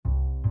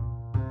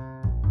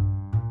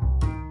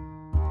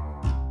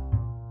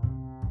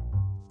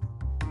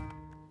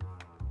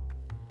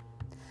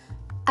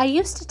I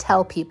used to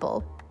tell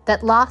people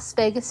that Las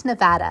Vegas,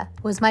 Nevada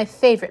was my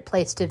favorite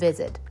place to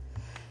visit.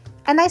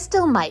 And I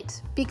still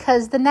might,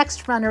 because the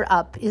next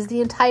runner-up is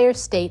the entire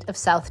state of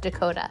South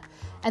Dakota,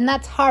 and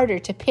that's harder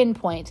to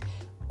pinpoint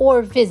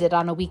or visit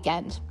on a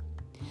weekend.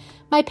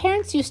 My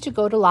parents used to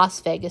go to Las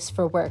Vegas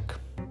for work.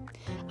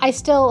 I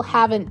still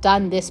haven't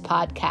done this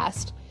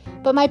podcast,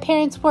 but my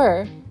parents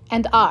were,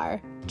 and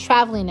are,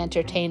 traveling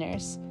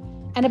entertainers.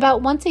 And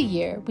about once a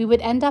year, we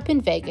would end up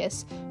in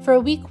Vegas for a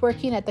week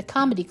working at the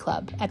comedy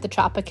club at the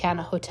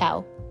Tropicana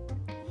Hotel.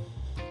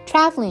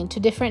 Traveling to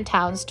different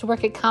towns to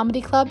work at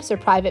comedy clubs or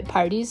private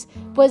parties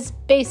was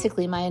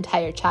basically my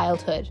entire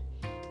childhood,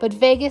 but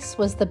Vegas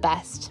was the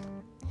best.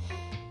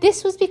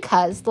 This was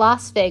because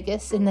Las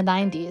Vegas in the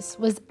 90s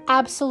was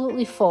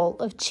absolutely full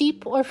of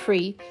cheap or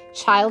free,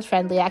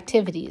 child-friendly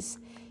activities,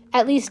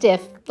 at least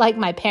if, like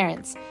my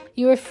parents,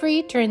 you were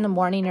free during the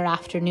morning or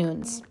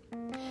afternoons.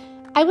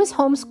 I was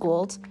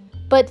homeschooled,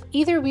 but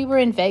either we were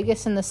in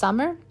Vegas in the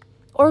summer,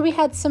 or we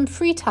had some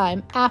free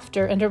time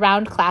after and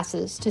around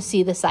classes to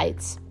see the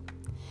sights.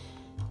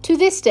 To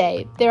this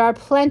day, there are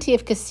plenty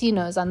of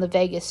casinos on the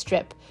Vegas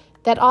Strip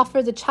that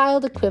offer the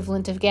child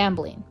equivalent of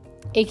gambling,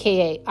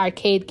 aka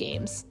arcade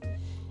games,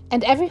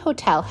 and every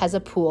hotel has a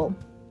pool.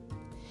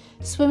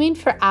 Swimming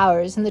for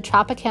hours in the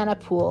Tropicana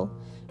pool,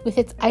 with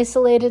its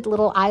isolated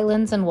little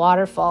islands and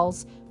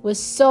waterfalls,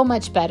 was so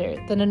much better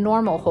than a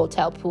normal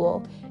hotel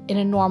pool in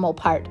a normal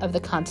part of the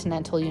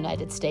continental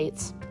United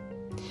States.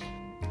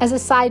 As a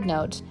side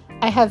note,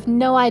 I have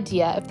no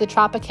idea if the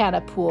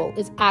Tropicana pool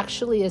is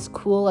actually as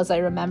cool as I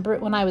remember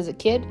it when I was a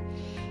kid.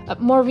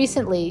 More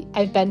recently,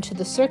 I've been to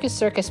the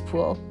Circus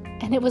pool,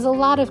 and it was a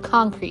lot of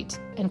concrete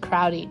and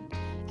crowding,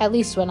 at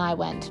least when I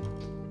went.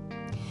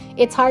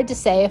 It's hard to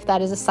say if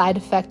that is a side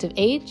effect of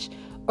age,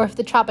 or if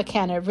the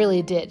Tropicana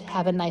really did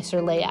have a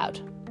nicer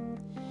layout.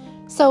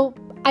 So,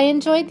 I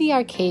enjoyed the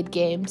arcade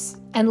games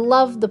and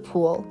loved the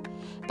pool,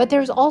 but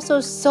there's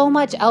also so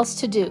much else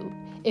to do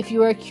if you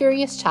were a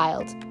curious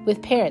child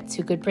with parents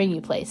who could bring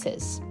you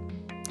places.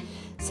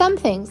 Some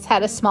things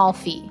had a small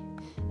fee.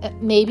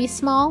 Maybe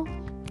small,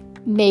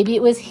 maybe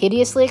it was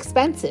hideously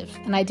expensive,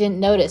 and I didn't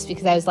notice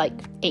because I was like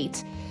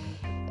 8.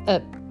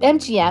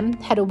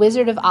 MGM had a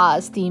Wizard of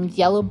Oz themed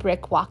yellow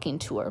brick walking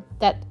tour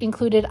that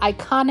included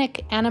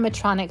iconic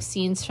animatronic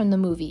scenes from the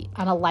movie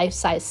on a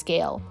life-size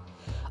scale,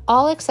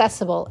 all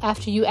accessible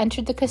after you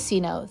entered the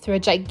casino through a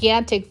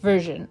gigantic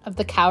version of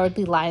the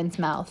Cowardly Lion's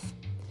mouth.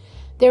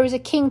 There was a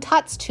King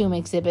Tut's tomb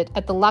exhibit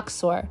at the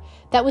Luxor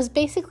that was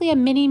basically a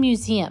mini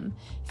museum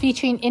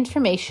featuring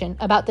information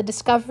about the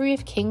discovery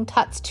of King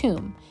Tut's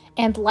tomb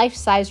and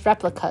life-size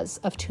replicas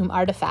of tomb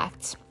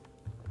artifacts.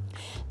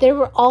 There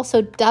were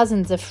also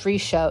dozens of free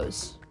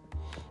shows.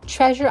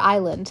 Treasure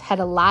Island had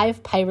a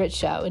live pirate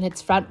show in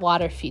its front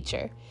water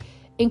feature,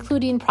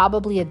 including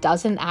probably a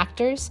dozen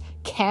actors,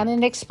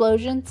 cannon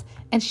explosions,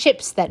 and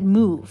ships that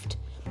moved,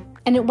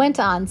 and it went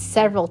on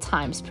several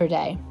times per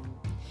day.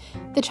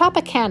 The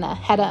Tropicana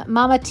had a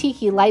Mama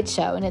Tiki light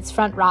show in its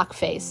front rock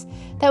face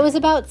that was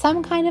about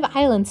some kind of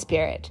island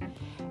spirit.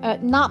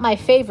 Not my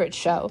favorite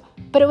show,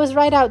 but it was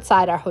right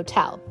outside our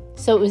hotel,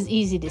 so it was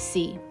easy to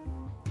see.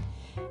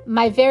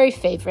 My very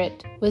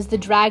favorite was the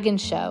dragon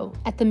show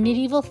at the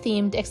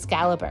medieval-themed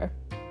Excalibur.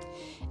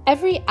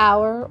 Every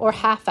hour or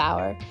half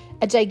hour,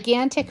 a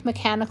gigantic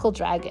mechanical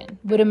dragon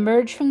would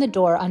emerge from the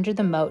door under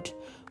the moat,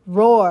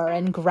 roar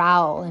and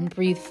growl and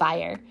breathe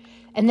fire,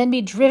 and then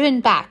be driven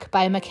back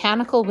by a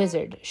mechanical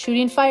wizard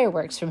shooting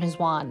fireworks from his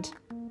wand.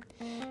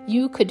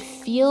 You could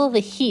feel the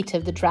heat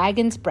of the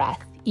dragon's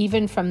breath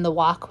even from the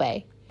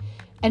walkway,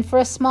 and for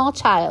a small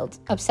child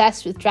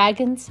obsessed with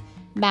dragons,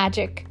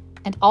 magic,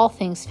 and all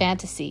things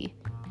fantasy,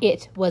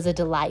 it was a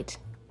delight.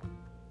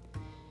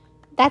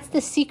 That's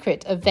the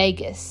secret of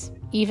Vegas,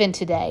 even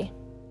today.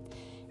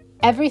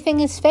 Everything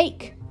is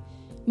fake.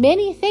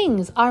 Many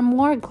things are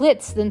more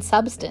glitz than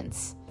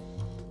substance.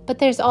 But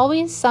there's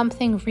always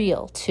something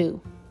real,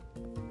 too,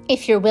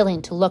 if you're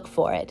willing to look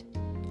for it.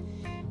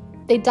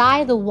 They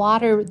dye the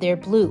water their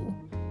blue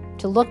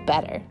to look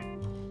better,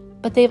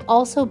 but they've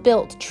also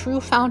built true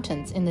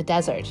fountains in the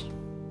desert.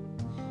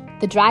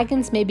 The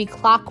dragons may be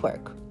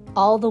clockwork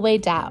all the way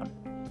down,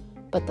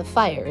 but the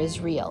fire is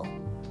real.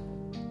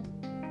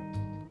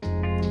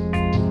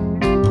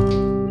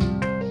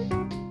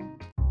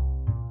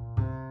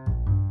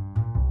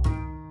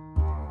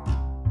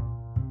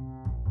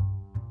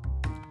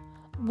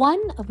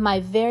 One of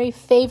my very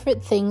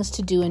favorite things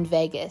to do in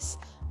Vegas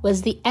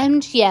was the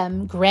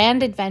MGM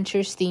Grand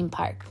Adventures theme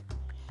park.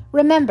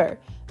 Remember,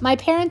 my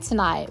parents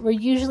and I were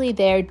usually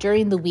there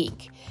during the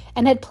week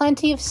and had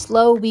plenty of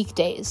slow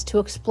weekdays to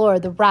explore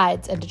the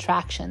rides and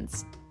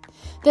attractions.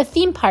 The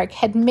theme park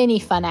had many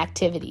fun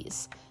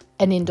activities: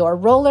 an indoor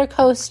roller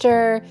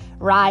coaster,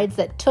 rides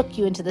that took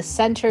you into the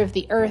center of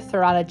the earth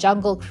or on a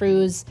jungle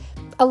cruise,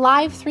 a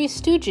live Three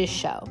Stooges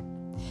show.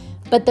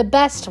 But the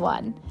best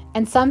one,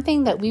 and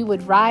something that we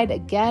would ride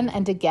again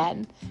and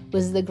again,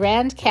 was the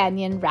Grand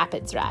Canyon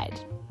Rapids ride.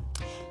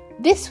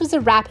 This was a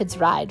rapids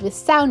ride with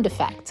sound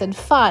effects and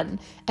fun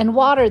and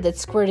water that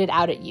squirted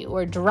out at you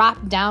or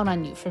dropped down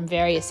on you from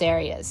various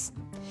areas.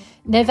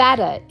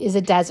 Nevada is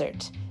a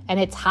desert, and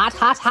it's hot,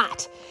 hot,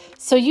 hot,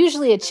 so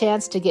usually a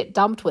chance to get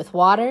dumped with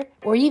water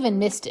or even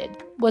misted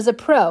was a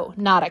pro,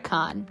 not a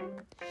con.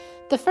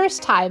 The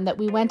first time that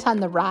we went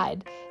on the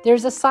ride,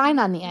 there's a sign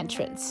on the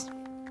entrance.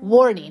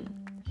 Warning,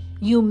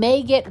 you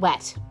may get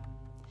wet.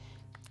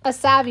 A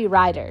savvy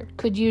rider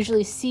could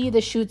usually see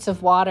the chutes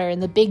of water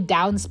and the big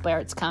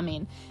downspouts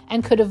coming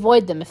and could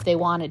avoid them if they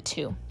wanted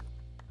to.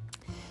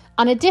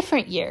 On a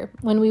different year,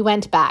 when we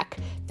went back,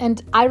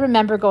 and I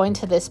remember going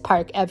to this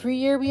park every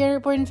year we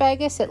were in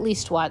Vegas at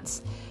least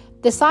once,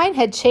 the sign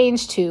had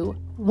changed to,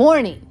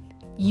 warning,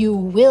 you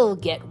will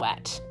get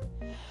wet.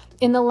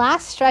 In the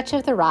last stretch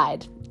of the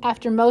ride,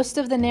 after most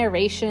of the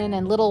narration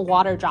and little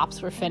water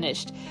drops were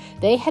finished,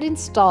 they had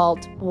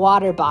installed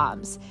water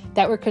bombs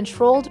that were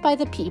controlled by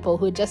the people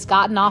who had just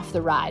gotten off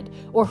the ride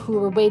or who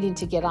were waiting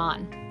to get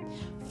on.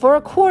 For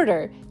a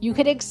quarter, you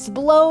could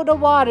explode a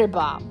water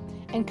bomb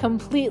and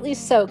completely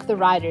soak the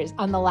riders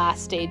on the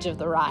last stage of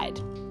the ride.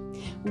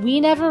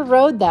 We never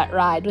rode that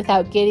ride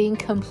without getting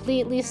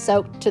completely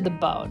soaked to the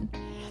bone.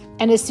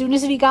 And as soon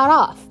as we got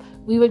off,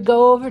 we would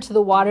go over to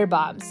the water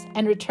bombs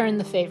and return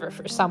the favor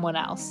for someone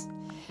else.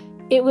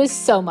 It was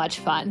so much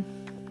fun.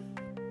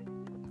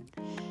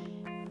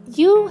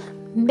 You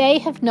may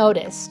have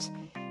noticed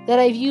that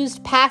I've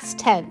used past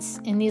tense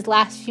in these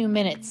last few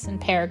minutes and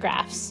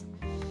paragraphs.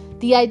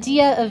 The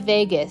idea of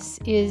Vegas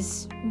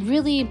is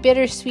really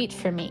bittersweet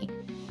for me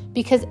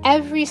because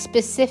every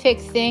specific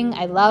thing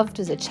I loved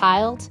as a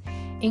child,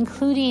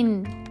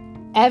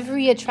 including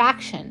every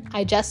attraction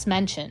I just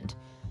mentioned,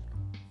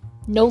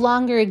 no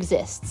longer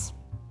exists.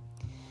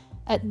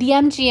 The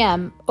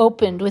MGM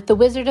opened with the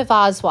Wizard of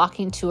Oz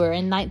walking tour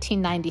in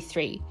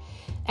 1993,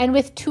 and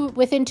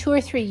within 2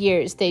 or 3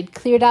 years, they'd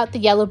cleared out the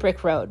yellow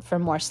brick road for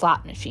more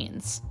slot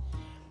machines.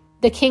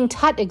 The King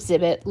Tut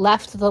exhibit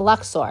left the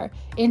Luxor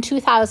in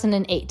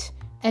 2008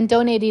 and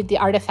donated the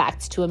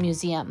artifacts to a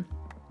museum.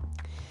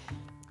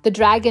 The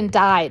dragon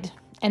died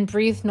and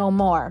breathed no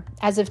more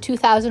as of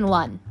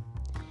 2001.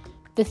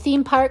 The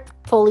theme park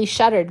fully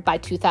shuttered by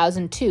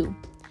 2002,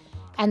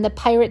 and the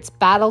pirates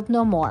battled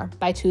no more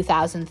by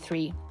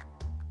 2003.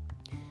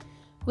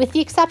 With the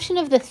exception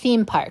of the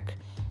theme park,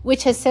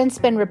 which has since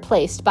been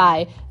replaced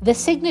by the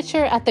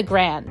Signature at the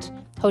Grand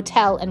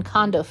hotel and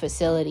condo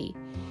facility,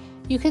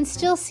 you can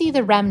still see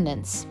the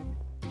remnants.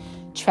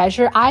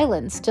 Treasure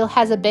Island still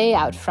has a bay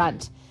out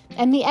front,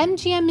 and the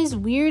MGM is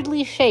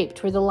weirdly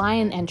shaped where the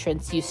lion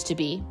entrance used to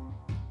be.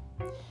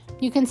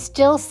 You can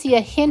still see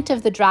a hint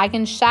of the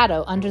dragon's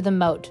shadow under the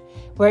moat,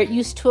 where it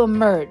used to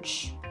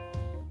emerge.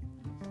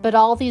 But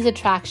all these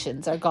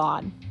attractions are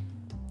gone.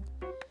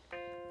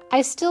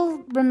 I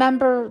still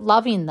remember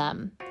loving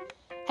them,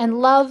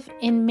 and love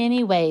in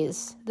many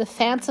ways the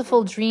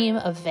fanciful dream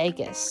of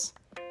Vegas.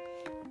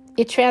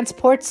 It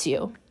transports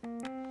you.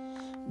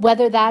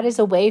 Whether that is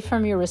away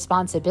from your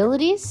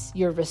responsibilities,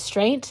 your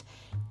restraint,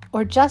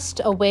 or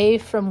just away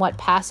from what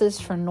passes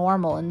for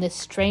normal in this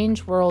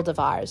strange world of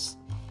ours.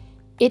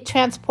 It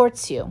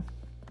transports you.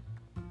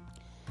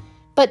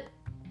 But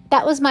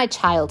that was my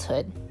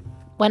childhood,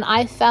 when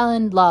I fell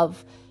in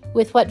love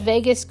with what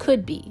Vegas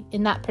could be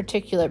in that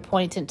particular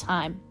point in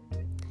time.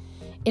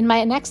 In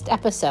my next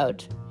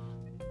episode,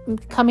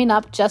 coming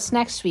up just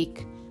next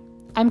week,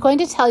 I'm going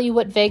to tell you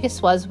what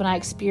Vegas was when I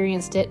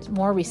experienced it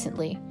more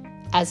recently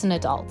as an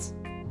adult.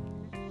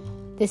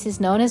 This is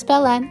known as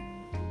Belen,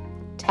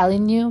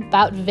 telling you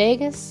about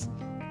Vegas,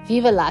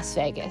 Viva Las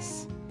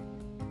Vegas.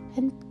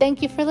 And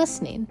thank you for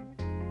listening.